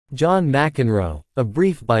John McEnroe, A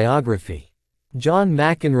Brief Biography. John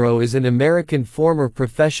McEnroe is an American former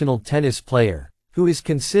professional tennis player, who is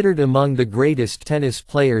considered among the greatest tennis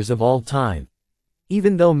players of all time.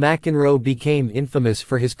 Even though McEnroe became infamous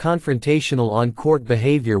for his confrontational on-court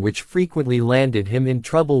behavior which frequently landed him in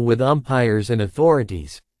trouble with umpires and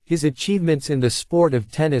authorities, his achievements in the sport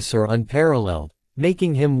of tennis are unparalleled,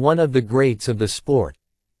 making him one of the greats of the sport.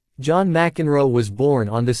 John McEnroe was born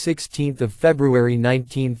on 16 February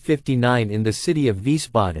 1959 in the city of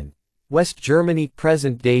Wiesbaden, West Germany,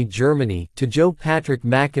 present-day Germany, to Joe Patrick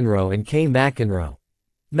McEnroe and Kay McEnroe.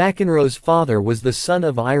 McEnroe's father was the son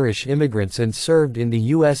of Irish immigrants and served in the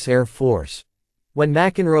U.S. Air Force. When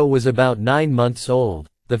McEnroe was about 9 months old,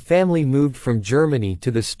 the family moved from Germany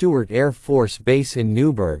to the Stewart Air Force Base in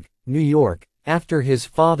Newburgh, New York, after his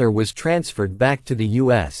father was transferred back to the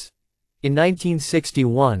U.S. In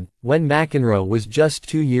 1961, when McEnroe was just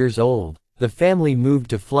 2 years old, the family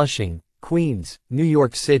moved to Flushing, Queens, New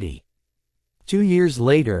York City. 2 years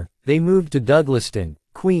later, they moved to Douglaston,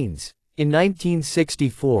 Queens. In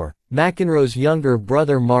 1964, McEnroe's younger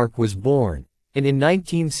brother Mark was born, and in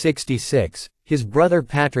 1966, his brother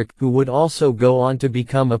Patrick, who would also go on to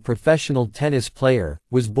become a professional tennis player,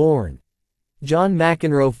 was born. John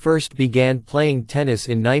McEnroe first began playing tennis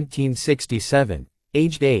in 1967,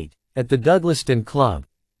 aged 8, at the Douglaston Club.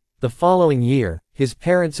 The following year, his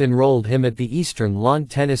parents enrolled him at the Eastern Lawn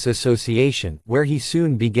Tennis Association, where he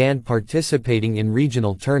soon began participating in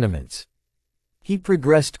regional tournaments. He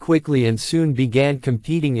progressed quickly and soon began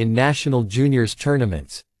competing in national juniors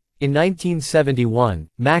tournaments. In 1971,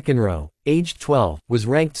 McEnroe, aged 12, was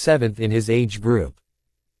ranked 7th in his age group.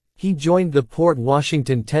 He joined the Port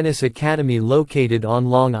Washington Tennis Academy located on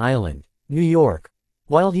Long Island, New York.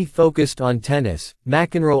 While he focused on tennis,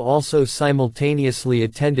 McEnroe also simultaneously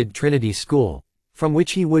attended Trinity School, from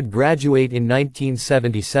which he would graduate in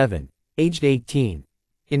 1977, aged 18.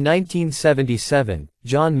 In 1977,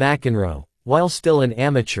 John McEnroe, while still an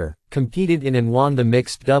amateur, competed in and won the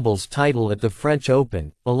mixed doubles title at the French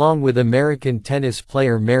Open, along with American tennis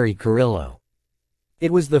player Mary Carrillo.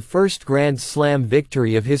 It was the first Grand Slam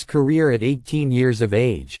victory of his career at 18 years of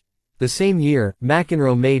age. The same year,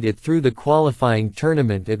 McEnroe made it through the qualifying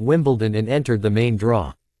tournament at Wimbledon and entered the main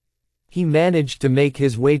draw. He managed to make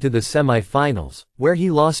his way to the semi-finals, where he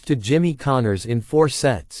lost to Jimmy Connors in 4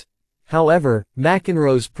 sets. However,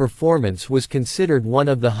 McEnroe's performance was considered one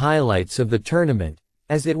of the highlights of the tournament,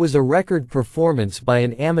 as it was a record performance by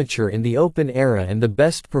an amateur in the Open era and the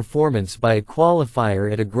best performance by a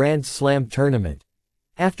qualifier at a Grand Slam tournament.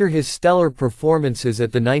 After his stellar performances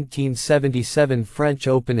at the 1977 French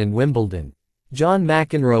Open and Wimbledon, John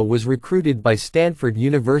McEnroe was recruited by Stanford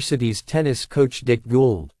University's tennis coach Dick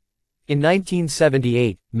Gould. In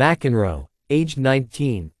 1978, McEnroe, aged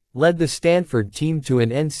 19, led the Stanford team to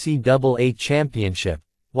an NCAA championship,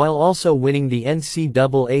 while also winning the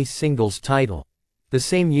NCAA singles title. The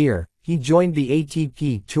same year, he joined the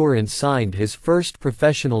ATP Tour and signed his first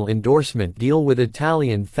professional endorsement deal with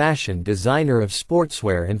Italian fashion designer of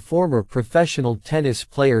sportswear and former professional tennis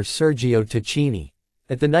player Sergio Tacchini.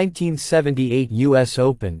 At the 1978 U.S.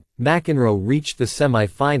 Open, McEnroe reached the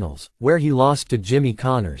semi-finals, where he lost to Jimmy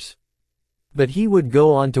Connors. But he would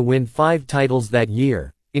go on to win 5 titles that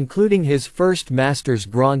year, including his first Masters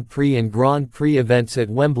Grand Prix and Grand Prix events at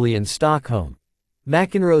Wembley and Stockholm.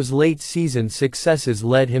 McEnroe's late-season successes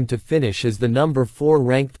led him to finish as the number 4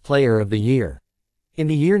 ranked player of the year. In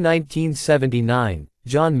the year 1979,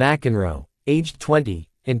 John McEnroe, aged 20,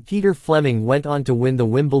 and Peter Fleming went on to win the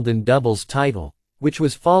Wimbledon doubles title, which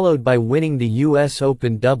was followed by winning the U.S.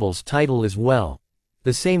 Open doubles title as well.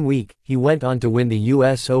 The same week, he went on to win the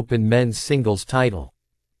U.S. Open men's singles title.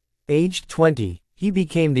 Aged 20, he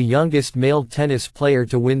became the youngest male tennis player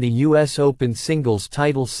to win the U.S. Open singles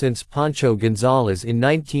title since Pancho Gonzalez in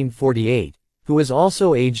 1948, who was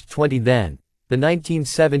also aged 20 then. The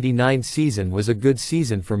 1979 season was a good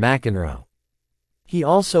season for McEnroe. He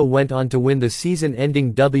also went on to win the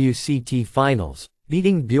season-ending WCT finals,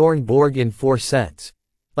 beating Bjorn Borg in 4 sets.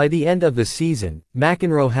 By the end of the season,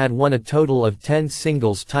 McEnroe had won a total of 10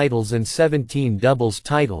 singles titles and 17 doubles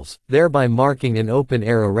titles, thereby marking an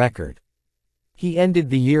Open-era record. He ended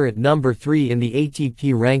the year at number 3 in the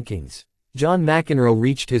ATP rankings. John McEnroe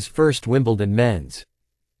reached his first Wimbledon men's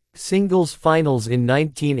singles finals in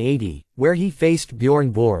 1980, where he faced Bjorn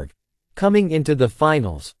Borg. Coming into the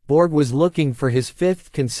finals, Borg was looking for his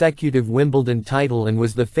 5th consecutive Wimbledon title and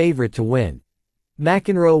was the favorite to win.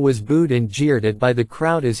 McEnroe was booed and jeered at by the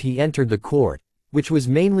crowd as he entered the court, which was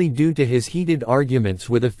mainly due to his heated arguments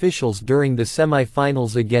with officials during the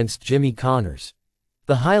semi-finals against Jimmy Connors.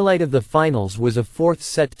 The highlight of the finals was a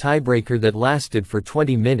fourth-set tiebreaker that lasted for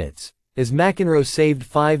 20 minutes, as McEnroe saved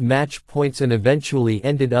 5 match points and eventually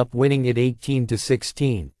ended up winning it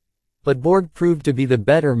 18-16. But Borg proved to be the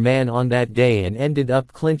better man on that day and ended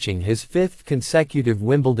up clinching his 5th consecutive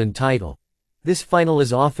Wimbledon title. This final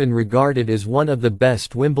is often regarded as one of the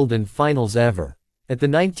best Wimbledon finals ever. At the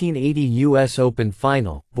 1980 US Open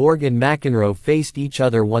final, Borg and McEnroe faced each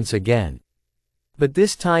other once again. But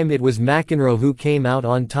this time it was McEnroe who came out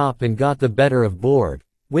on top and got the better of Borg,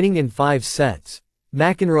 winning in 5 sets.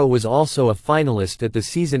 McEnroe was also a finalist at the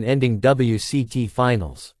season-ending WCT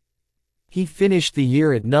finals. He finished the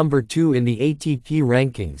year at number 2 in the ATP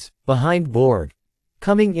rankings, behind Borg.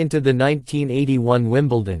 Coming into the 1981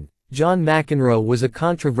 Wimbledon, John McEnroe was a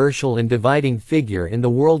controversial and dividing figure in the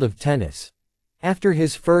world of tennis. After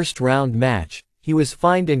his first-round match, he was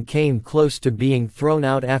fined and came close to being thrown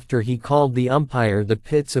out after he called the umpire the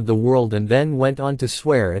pits of the world and then went on to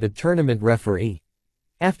swear at a tournament referee.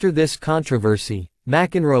 After this controversy,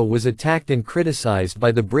 McEnroe was attacked and criticized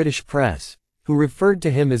by the British press, who referred to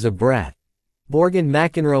him as a brat. Borg and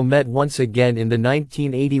McEnroe met once again in the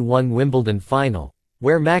 1981 Wimbledon final,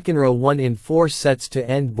 where McEnroe won in 4 sets to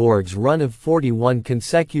end Borg's run of 41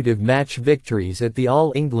 consecutive match victories at the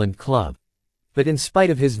All England Club. But in spite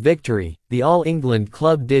of his victory, the All England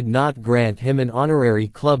Club did not grant him an honorary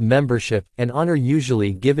club membership, an honor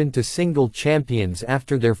usually given to single champions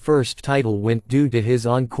after their first title win due to his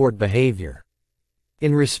on-court behavior.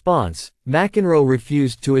 In response, McEnroe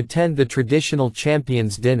refused to attend the traditional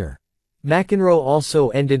champions' dinner. McEnroe also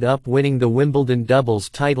ended up winning the Wimbledon doubles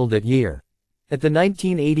title that year. At the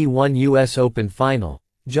 1981 US Open final,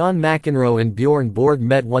 John McEnroe and Bjorn Borg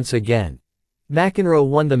met once again. McEnroe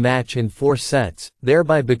won the match in 4 sets,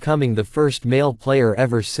 thereby becoming the first male player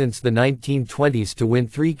ever since the 1920s to win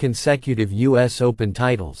 3 consecutive US Open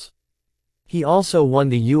titles. He also won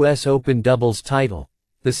the US Open doubles title.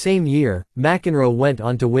 The same year, McEnroe went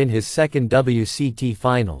on to win his second WCT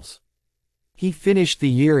finals. He finished the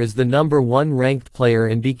year as the number 1 ranked player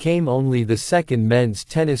and became only the second men's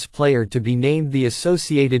tennis player to be named the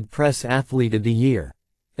Associated Press Athlete of the Year.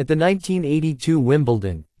 At the 1982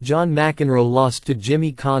 Wimbledon, John McEnroe lost to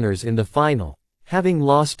Jimmy Connors in the final, having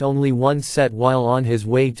lost only 1 set while on his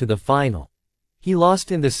way to the final. He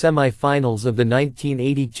lost in the semi-finals of the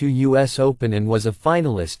 1982 US Open and was a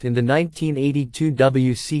finalist in the 1982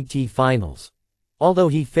 WCT finals. Although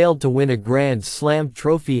he failed to win a Grand Slam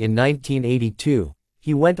trophy in 1982,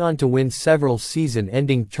 he went on to win several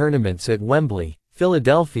season-ending tournaments at Wembley,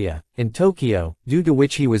 Philadelphia, and Tokyo, due to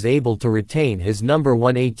which he was able to retain his number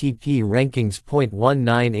 1 ATP rankings.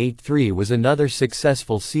 1983 was another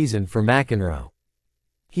successful season for McEnroe.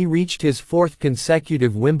 He reached his 4th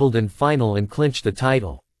consecutive Wimbledon final and clinched the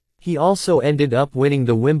title. He also ended up winning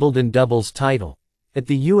the Wimbledon doubles title. At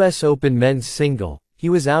the US Open men's single, he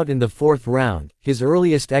was out in the 4th round, his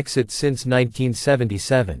earliest exit since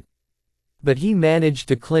 1977. But he managed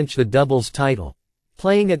to clinch the doubles title.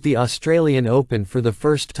 Playing at the Australian Open for the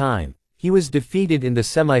first time, he was defeated in the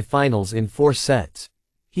semi-finals in 4 sets.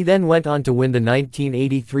 He then went on to win the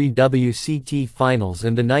 1983 WCT Finals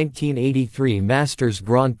and the 1983 Masters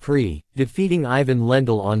Grand Prix, defeating Ivan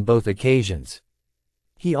Lendl on both occasions.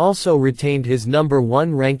 He also retained his number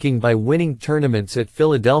 1 ranking by winning tournaments at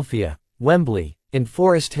Philadelphia, Wembley, and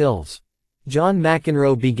Forest Hills. John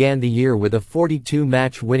McEnroe began the year with a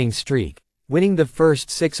 42-match winning streak, winning the first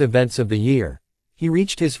 6 events of the year. He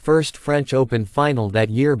reached his first French Open final that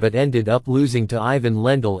year but ended up losing to Ivan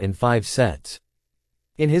Lendl in 5 sets.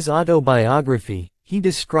 In his autobiography, he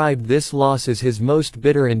described this loss as his most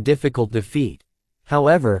bitter and difficult defeat.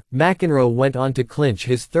 However, McEnroe went on to clinch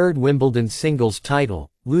his 3rd Wimbledon singles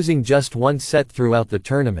title, losing just 1 set throughout the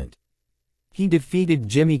tournament. He defeated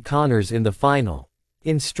Jimmy Connors in the final,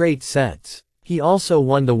 in straight sets. He also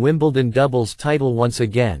won the Wimbledon doubles title once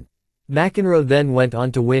again. McEnroe then went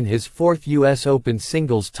on to win his 4th US Open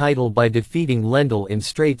singles title by defeating Lendl in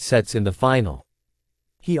straight sets in the final.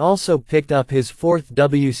 He also picked up his 4th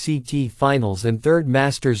WCT Finals and 3rd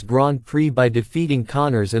Masters Grand Prix by defeating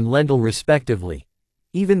Connors and Lendl respectively.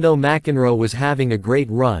 Even though McEnroe was having a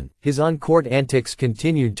great run, his on-court antics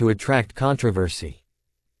continued to attract controversy.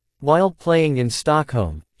 While playing in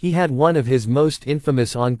Stockholm, he had one of his most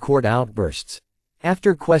infamous on-court outbursts.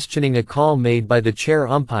 After questioning a call made by the chair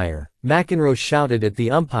umpire, McEnroe shouted at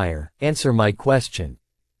the umpire, "Answer my question."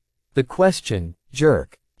 The question,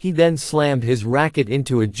 jerk. He then slammed his racket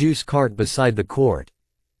into a juice cart beside the court.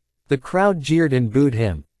 The crowd jeered and booed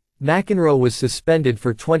him. McEnroe was suspended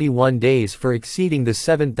for 21 days for exceeding the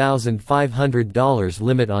 $7,500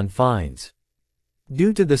 limit on fines.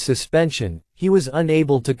 Due to the suspension, he was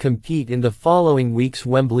unable to compete in the following week's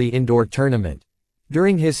Wembley indoor tournament.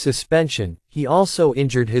 During his suspension, he also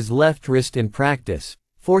injured his left wrist in practice,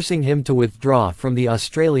 forcing him to withdraw from the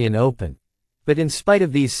Australian Open. But in spite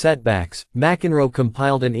of these setbacks, McEnroe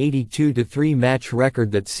compiled an 82-3 match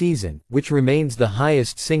record that season, which remains the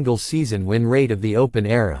highest single-season win rate of the Open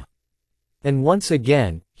era. And once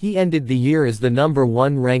again, he ended the year as the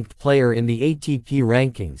 #1 ranked player in the ATP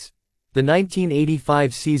rankings. The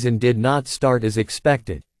 1985 season did not start as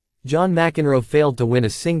expected. John McEnroe failed to win a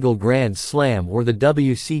single Grand Slam or the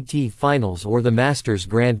WCT Finals or the Masters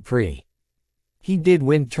Grand Prix. He did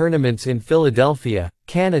win tournaments in Philadelphia,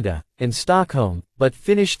 Canada, and Stockholm, but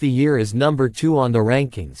finished the year as #2 on the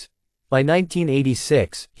rankings. By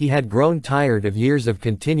 1986, he had grown tired of years of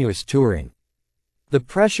continuous touring. The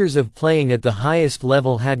pressures of playing at the highest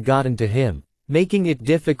level had gotten to him, making it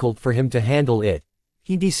difficult for him to handle it.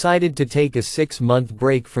 He decided to take a 6-month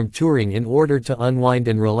break from touring in order to unwind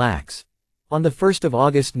and relax. On the 1st of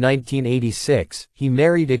August 1986, he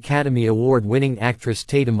married Academy Award-winning actress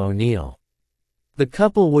Tatum O'Neal. The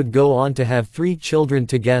couple would go on to have 3 children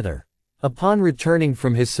together. Upon returning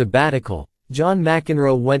from his sabbatical, John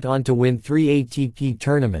McEnroe went on to win 3 ATP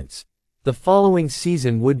tournaments. The following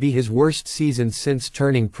season would be his worst season since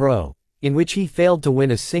turning pro, in which he failed to win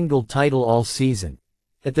a single title all season.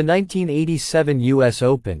 At the 1987 US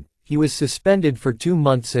Open, he was suspended for 2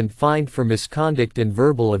 months and fined for misconduct and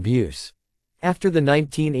verbal abuse. After the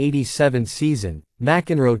 1987 season,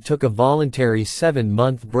 McEnroe took a voluntary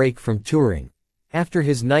 7-month break from touring. After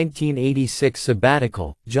his 1986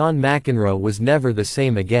 sabbatical, John McEnroe was never the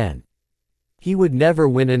same again. He would never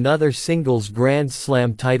win another singles Grand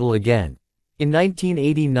Slam title again. In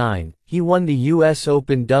 1989, he won the US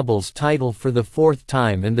Open doubles title for the 4th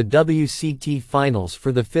time and the WCT Finals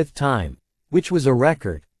for the 5th time, which was a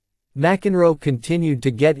record. McEnroe continued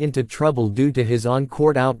to get into trouble due to his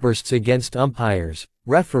on-court outbursts against umpires,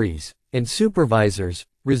 referees, and supervisors,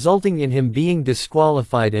 resulting in him being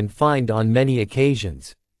disqualified and fined on many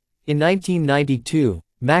occasions. In 1992,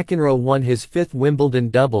 McEnroe won his 5th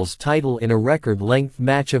Wimbledon doubles title in a record-length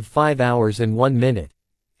match of 5 hours and 1 minute.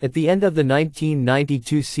 At the end of the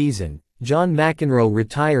 1992 season, John McEnroe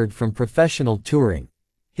retired from professional touring.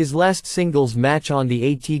 His last singles match on the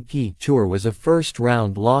ATP Tour was a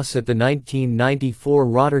first-round loss at the 1994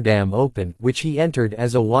 Rotterdam Open, which he entered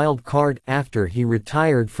as a wild card. After he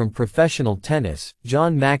retired from professional tennis,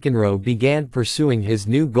 John McEnroe began pursuing his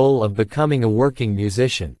new goal of becoming a working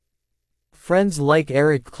musician. Friends like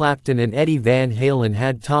Eric Clapton and Eddie Van Halen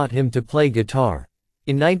had taught him to play guitar.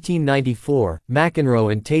 In 1994,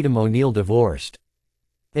 McEnroe and Tatum O'Neal divorced.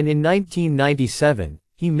 And in 1997,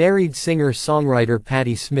 he married singer-songwriter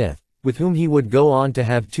Patti Smith, with whom he would go on to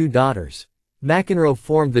have 2 daughters. McEnroe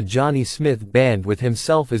formed the Johnny Smith Band with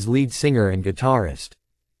himself as lead singer and guitarist.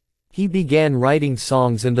 He began writing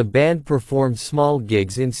songs and the band performed small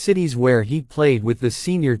gigs in cities where he played with the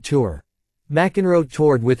senior tour. McEnroe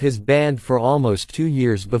toured with his band for almost 2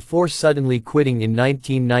 years before suddenly quitting in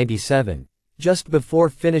 1997. Just before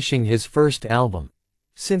finishing his first album.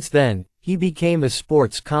 Since then, he became a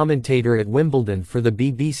sports commentator at Wimbledon for the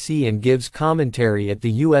BBC and gives commentary at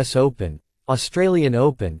the US Open, Australian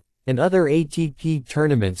Open, and other ATP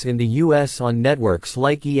tournaments in the US on networks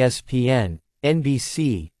like ESPN,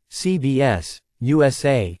 NBC, CBS,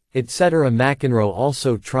 USA, etc. McEnroe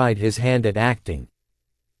also tried his hand at acting.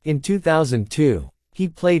 In 2002, he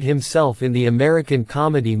played himself in the American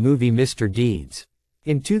comedy movie Mr. Deeds.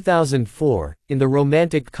 In 2004, in the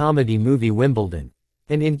romantic comedy movie Wimbledon.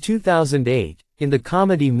 And in 2008, in the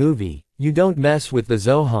comedy movie, You Don't Mess with the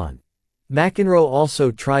Zohan. McEnroe also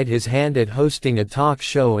tried his hand at hosting a talk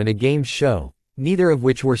show and a game show, neither of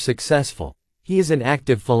which were successful. He is an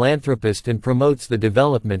active philanthropist and promotes the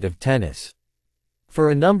development of tennis. For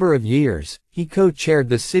a number of years, he co-chaired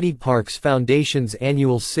the City Parks Foundation's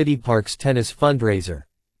annual City Parks Tennis fundraiser.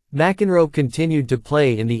 McEnroe continued to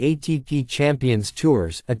play in the ATP Champions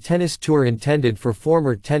Tours, a tennis tour intended for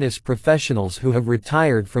former tennis professionals who have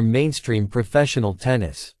retired from mainstream professional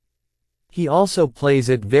tennis. He also plays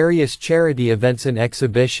at various charity events and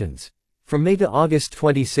exhibitions. From May to August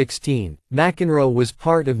 2016, McEnroe was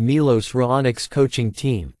part of Milos Raonic's coaching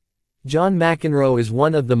team. John McEnroe is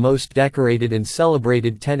one of the most decorated and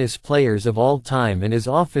celebrated tennis players of all time and is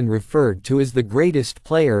often referred to as the greatest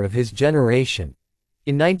player of his generation.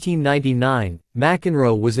 In 1999,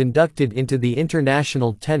 McEnroe was inducted into the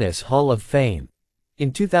International Tennis Hall of Fame.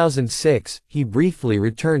 In 2006, he briefly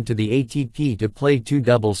returned to the ATP to play 2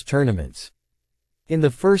 doubles tournaments. In the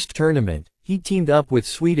first tournament, he teamed up with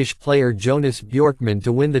Swedish player Jonas Björkman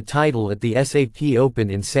to win the title at the SAP Open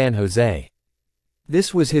in San Jose.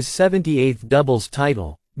 This was his 78th doubles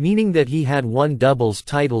title, meaning that he had won doubles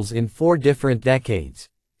titles in 4 different decades.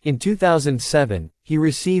 In 2007, he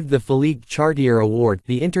received the Félix Chartier Award,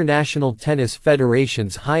 the International Tennis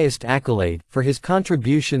Federation's highest accolade, for his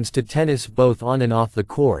contributions to tennis both on and off the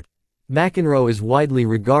court. McEnroe is widely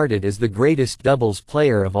regarded as the greatest doubles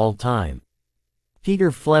player of all time.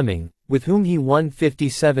 Peter Fleming, with whom he won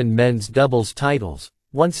 57 men's doubles titles,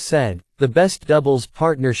 once said, "The best doubles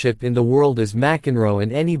partnership in the world is McEnroe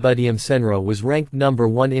and anybody." McEnroe was ranked number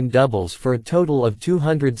 1 in doubles for a total of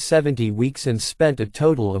 270 weeks and spent a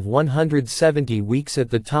total of 170 weeks at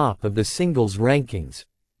the top of the singles rankings.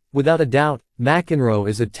 Without a doubt, McEnroe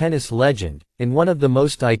is a tennis legend, and one of the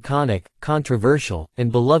most iconic, controversial,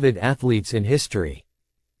 and beloved athletes in history.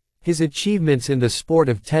 His achievements in the sport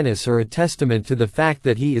of tennis are a testament to the fact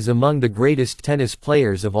that he is among the greatest tennis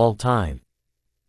players of all time.